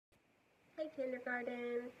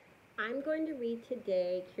kindergarten. I'm going to read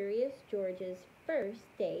today Curious George's first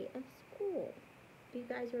day of school. Do you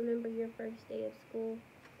guys remember your first day of school?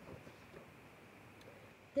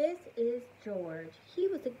 This is George. He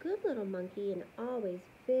was a good little monkey and always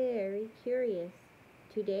very curious.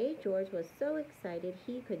 Today, George was so excited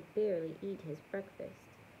he could barely eat his breakfast.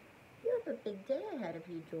 "You have a big day ahead of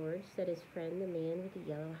you, George," said his friend, the man with the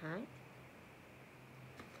yellow hat.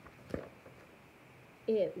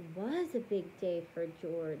 It was a big day for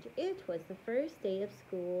George. It was the first day of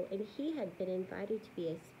school, and he had been invited to be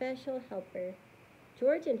a special helper.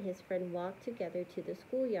 George and his friend walked together to the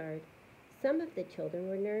schoolyard. Some of the children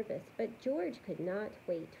were nervous, but George could not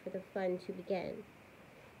wait for the fun to begin.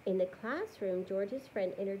 In the classroom, George's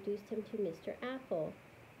friend introduced him to Mr. Apple.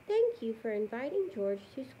 "Thank you for inviting George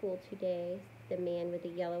to school today," the man with the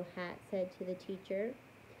yellow hat said to the teacher.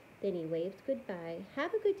 Then he waved goodbye.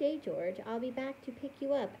 "Have a good day, George. I'll be back to pick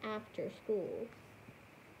you up after school."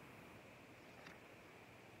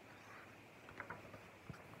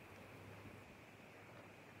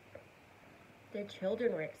 The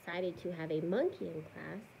children were excited to have a monkey in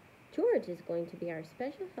class. "George is going to be our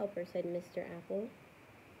special helper," said Mr. Apple.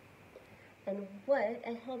 And what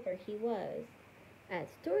a helper he was. At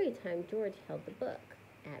story time, George held the book.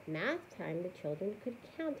 At math time, the children could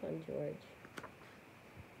count on George.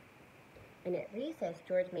 And at recess,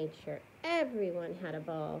 George made sure everyone had a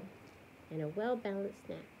ball and a well-balanced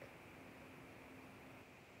snack.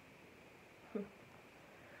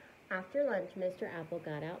 After lunch, Mr. Apple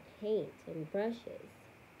got out paint and brushes.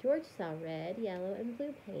 George saw red, yellow, and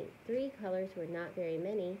blue paint. 3 colors were not very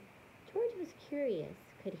many. George was curious.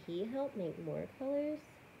 Could he help make more colors?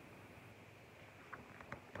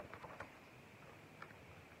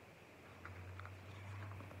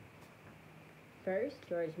 First,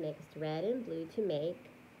 George mixed red and blue to make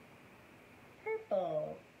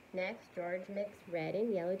purple. Next, George mixed red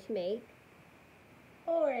and yellow to make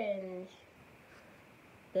orange.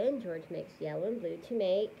 Then George mixed yellow and blue to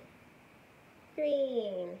make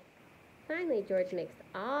green. Finally, George mixed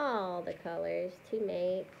all the colors to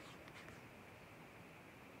make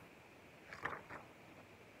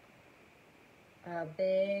a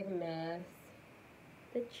big mess.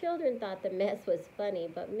 The children thought the mess was funny,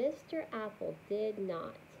 but Mr. Apple did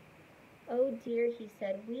not. "Oh dear," he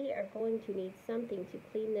said, "we are going to need something to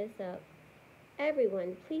clean this up.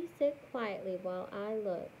 Everyone, please sit quietly while I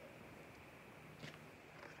look."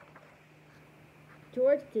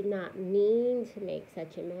 George did not mean to make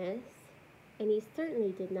such a mess, and he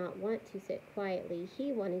certainly did not want to sit quietly.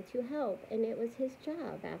 He wanted to help, and it was his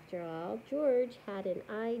job, after all. George had an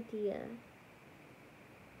idea.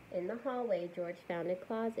 In the hallway, George found a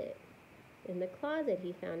closet. In the closet,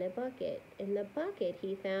 he found a bucket. In the bucket,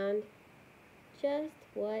 he found just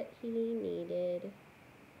what he needed.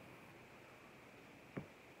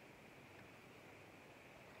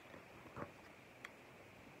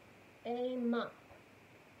 A mop.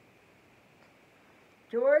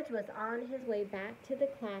 George was on his way back to the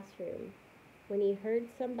classroom when he heard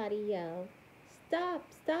somebody yell,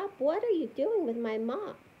 "Stop, stop, what are you doing with my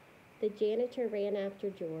mop?" The janitor ran after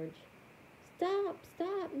George. "Stop,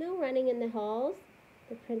 stop, no running in the halls."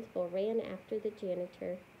 The principal ran after the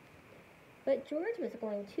janitor. But George was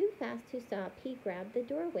going too fast to stop. He grabbed the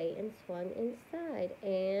doorway and swung inside,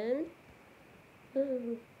 and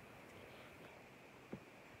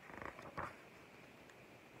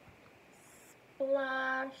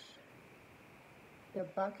splash! The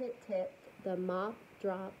bucket tipped, the mop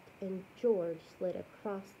dropped, and George slid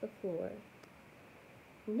across the floor.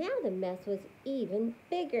 Now the mess was even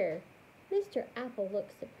bigger. Mr. Apple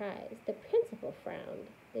looked surprised. The principal frowned.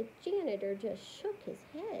 The janitor just shook his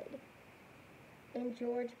head. And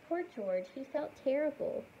George, poor George, he felt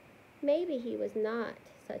terrible. Maybe he was not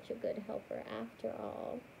such a good helper after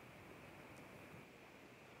all.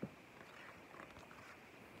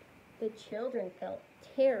 The children felt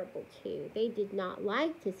terrible too. They did not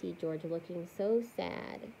like to see George looking so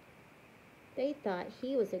sad. They thought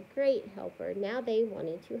he was a great helper. Now they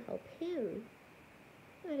wanted to help him.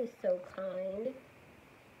 That is so kind.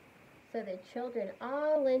 So the children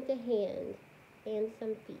all lent a hand and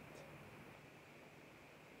some feet.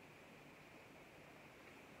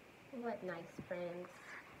 What nice friends.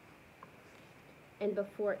 And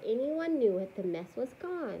before anyone knew it, the mess was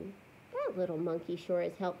gone. "That little monkey sure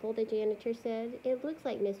is helpful," the janitor said. "It looks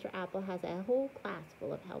like Mr. Apple has a whole class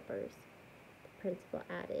full of helpers," the principal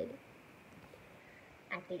added.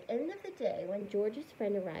 At the end of the day, when George's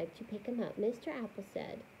friend arrived to pick him up, Mr. Apple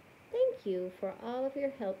said, "Thank you for all of your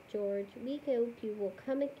help, George. We hope you will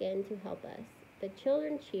come again to help us." The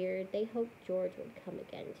children cheered. They hoped George would come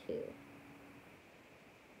again, too.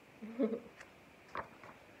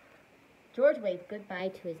 George waved goodbye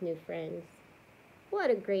to his new friends. What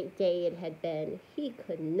a great day it had been. He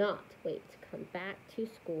could not wait to come back to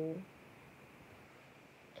school.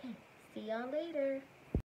 Okay, see y'all later.